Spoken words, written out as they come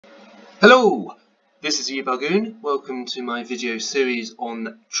Hello, this is Bagoon. Welcome to my video series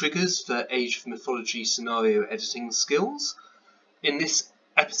on triggers for Age of Mythology scenario editing skills. In this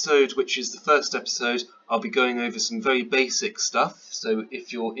episode, which is the first episode, I'll be going over some very basic stuff, so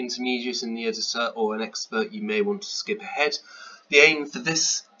if you're intermediate in the editor or an expert you may want to skip ahead. The aim for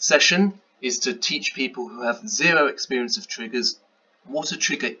this session is to teach people who have zero experience of triggers what a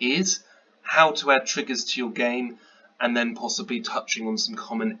trigger is, how to add triggers to your game, and then possibly touching on some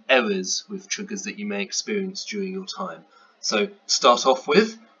common errors with triggers that you may experience during your time. So to start off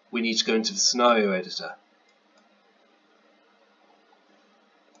with, we need to go into the scenario editor.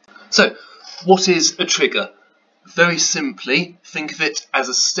 So what is a trigger? Very simply, think of it as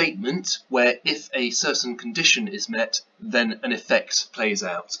a statement where if a certain condition is met, then an effect plays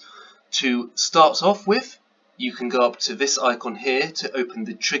out. To start off with, you can go up to this icon here to open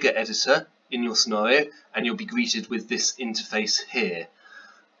the trigger editor in your scenario, and you'll be greeted with this interface here.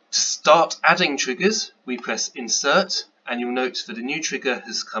 To start adding triggers, we press Insert, and you'll note that a new trigger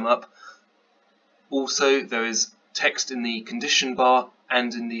has come up. Also, there is text in the condition bar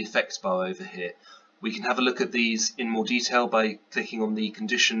and in the effect bar over here. We can have a look at these in more detail by clicking on the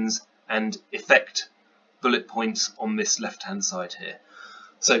conditions and effect bullet points on this left-hand side here.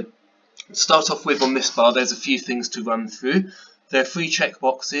 So, to start off with on this bar, there's a few things to run through. There are 3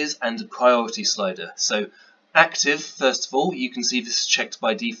 checkboxes and a priority slider. So active, first of all, you can see this is checked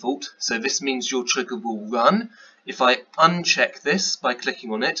by default. So this means your trigger will run. If I uncheck this by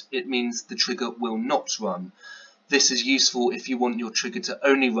clicking on it, it means the trigger will not run. This is useful if you want your trigger to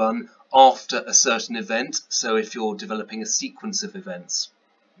only run after a certain event, so if you're developing a sequence of events.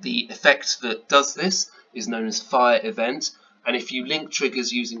 The effect that does this is known as fire event, and if you link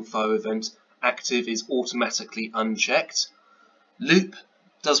triggers using fire event, active is automatically unchecked. Loop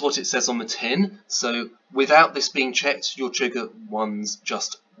does what it says on the tin, so without this being checked, your trigger runs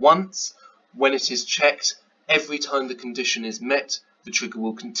just once. When it is checked, every time the condition is met, the trigger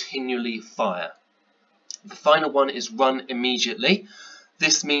will continually fire. The final one is run immediately.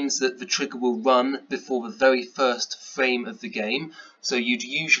 This means that the trigger will run before the very first frame of the game, so you'd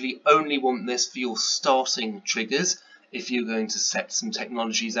usually only want this for your starting triggers if you're going to set some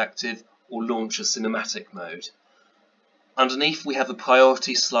technologies active or launch a cinematic mode. Underneath we have a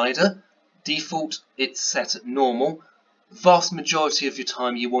priority slider. Default, it's set at normal. Vast majority of your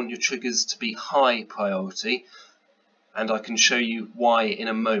time you want your triggers to be high priority, and I can show you why in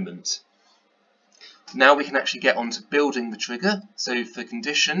a moment. Now we can actually get on to building the trigger. So for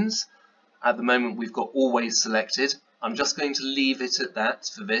conditions, at the moment we've got always selected. I'm just going to leave it at that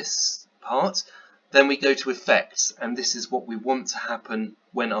for this part. Then we go to effects, and this is what we want to happen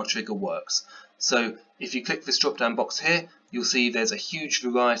when our trigger works. So if you click this drop down box here, you'll see there's a huge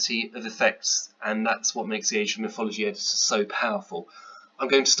variety of effects, and that's what makes the Age of Mythology editor so powerful. I'm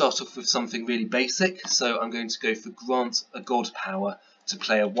going to start off with something really basic, so I'm going to go for grant a god power to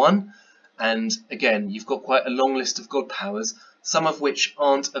player 1, and again you've got quite a long list of god powers, some of which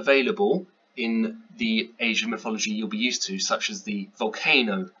aren't available in the Age of Mythology you'll be used to, such as the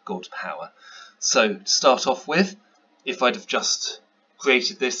Volcano god power. So to start off with, if I'd have just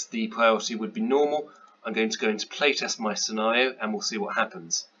created this, the priority would be normal. I'm going to go into playtest my scenario and we'll see what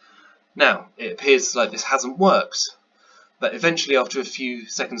happens. Now, it appears like this hasn't worked, but eventually after a few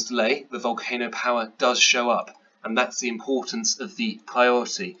seconds delay, the volcano power does show up, and that's the importance of the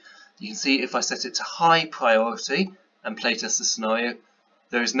priority. You can see if I set it to high priority and playtest the scenario,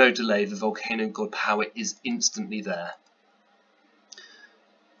 there is no delay, the volcano god power is instantly there.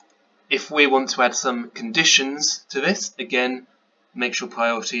 If we want to add some conditions to this, again, make sure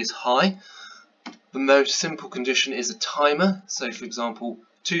priority is high. The most simple condition is a timer, so for example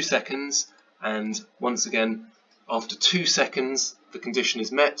 2 seconds, and once again after 2 seconds the condition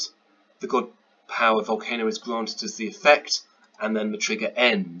is met, the god power volcano is granted as the effect, and then the trigger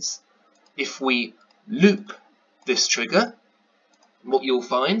ends. If we loop this trigger, what you'll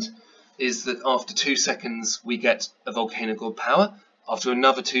find is that after 2 seconds we get a volcano god power, after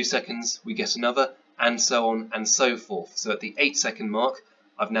another 2 seconds we get another, and so on and so forth. So at the 8-second mark,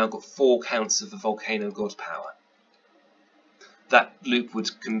 I've now got 4 counts of the volcano god power. That loop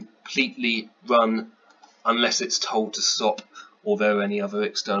would completely run unless it's told to stop or there are any other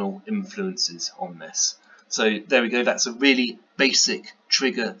external influences on this. So there we go, that's a really basic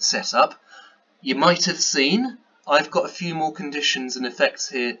trigger setup. You might have seen I've got a few more conditions and effects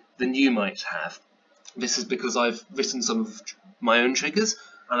here than you might have. This is because I've written some of my own triggers,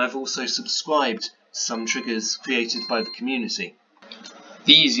 and I've also subscribed to some triggers created by the community.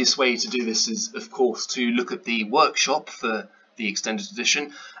 The easiest way to do this is, of course, to look at the workshop for the extended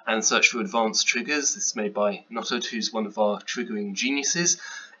edition and search for advanced triggers. This is made by Notod, who's one of our triggering geniuses.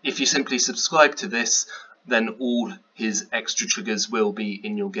 If you simply subscribe to this, then all his extra triggers will be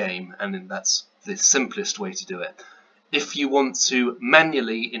in your game, and that's the simplest way to do it. If you want to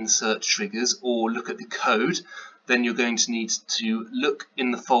manually insert triggers or look at the code, then you're going to need to look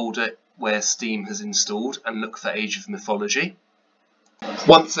in the folder where Steam has installed and look for Age of Mythology.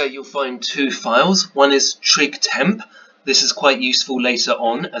 Once there, you'll find two files. One is trig.temp. This is quite useful later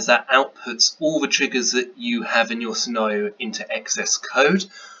on, as that outputs all the triggers that you have in your scenario into XS code.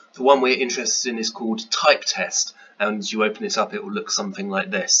 The one we're interested in is called type test, and as you open it up, it will look something like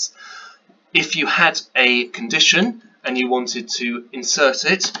this. If you had a condition and you wanted to insert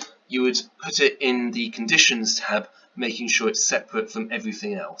it, you would put it in the conditions tab, making sure it's separate from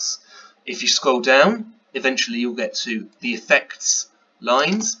everything else. If you scroll down, eventually you'll get to the effects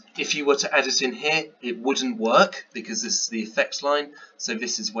lines. If you were to add it in here, it wouldn't work because this is the effects line, so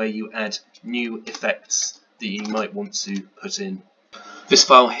this is where you add new effects that you might want to put in. This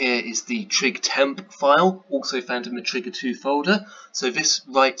file here is the trig.temp file, also found in the trigger2 folder. So this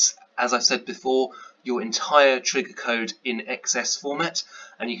writes, as I've said before, your entire trigger code in XS format,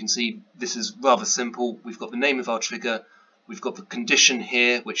 and you can see this is rather simple. We've got the name of our trigger, we've got the condition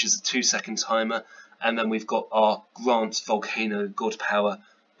here, which is a 2-second timer, and then we've got our grant Volcano God Power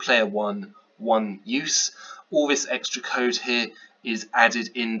player 1 use. All this extra code here is added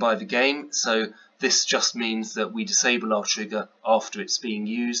in by the game, so this just means that we disable our trigger after it's being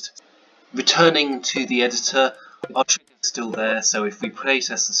used. Returning to the editor, our trigger is still there, so if we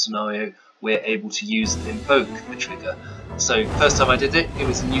playtest the scenario, we're able to use and invoke the trigger. So first time I did it, it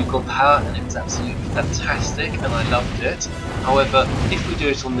was a new God Power and it was absolutely fantastic and I loved it. However, if we do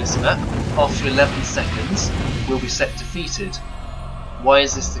it on this map, after 11 seconds, we'll be set defeated. Why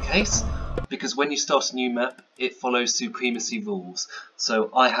is this the case? Because when you start a new map, it follows supremacy rules. So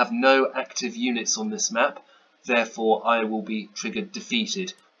I have no active units on this map, therefore I will be triggered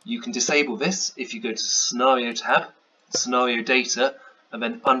defeated. You can disable this if you go to Scenario tab, Scenario Data, and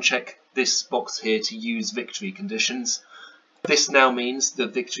then uncheck this box here to use victory conditions. This now means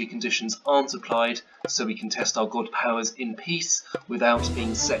that victory conditions aren't applied, so we can test our God Powers in peace without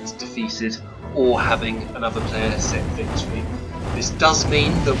being set defeated or having another player set victory. This does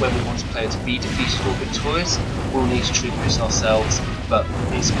mean that when we want a player to be defeated or victorious, we'll need to trigger it ourselves, but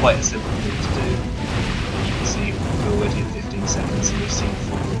it's quite a simple thing to do. You can see we're already at 15 seconds and we've seen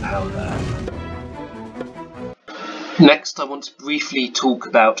full God Power there. Next, I want to briefly talk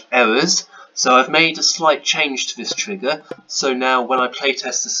about errors. So I've made a slight change to this trigger, so now when I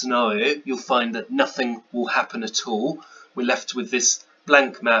playtest the scenario, you'll find that nothing will happen at all. We're left with this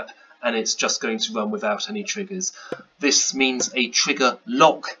blank map and it's just going to run without any triggers. This means a trigger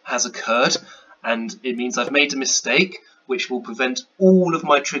lock has occurred, and it means I've made a mistake which will prevent all of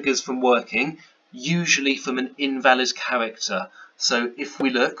my triggers from working, usually from an invalid character. So if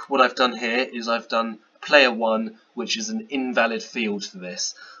we look, what I've done here is I've done player 1, which is an invalid field for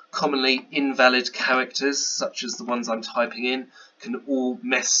this. Commonly, invalid characters, such as the ones I'm typing in, can all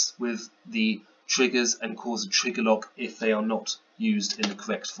mess with the triggers and cause a trigger lock if they are not used in the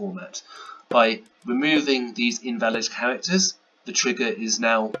correct format. By removing these invalid characters, the trigger is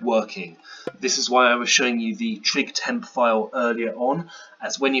now working. This is why I was showing you the trig.temp file earlier on,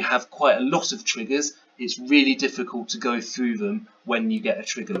 as when you have quite a lot of triggers, it's really difficult to go through them when you get a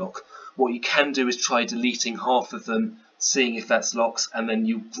trigger lock. What you can do is try deleting half of them, seeing if that's locks, and then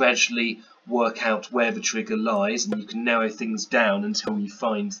you gradually work out where the trigger lies, and you can narrow things down until you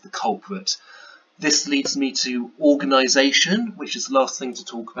find the culprit. This leads me to organisation, which is the last thing to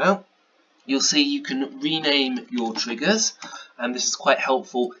talk about. You'll see you can rename your triggers, and this is quite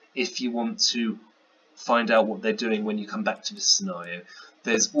helpful if you want to find out what they're doing when you come back to this scenario.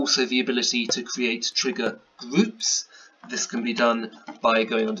 There's also the ability to create trigger groups. This can be done by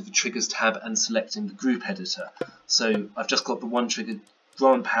going under the Triggers tab and selecting the Group Editor. So I've just got the one trigger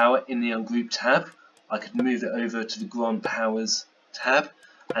Grant Power in the Ungroup tab. I could move it over to the Grant Powers tab,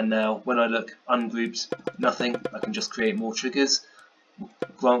 and now when I look ungrouped, nothing. I can just create more triggers.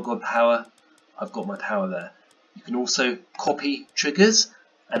 Grant God Power, I've got my power there. You can also copy triggers,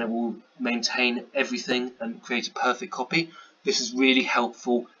 and it will maintain everything and create a perfect copy. This is really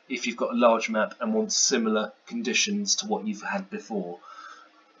helpful if you've got a large map and want similar conditions to what you've had before.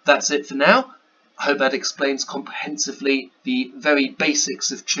 That's it for now. I hope that explains comprehensively the very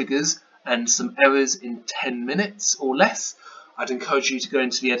basics of triggers and some errors in 10 minutes or less. I'd encourage you to go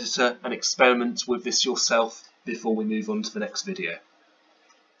into the editor and experiment with this yourself before we move on to the next video.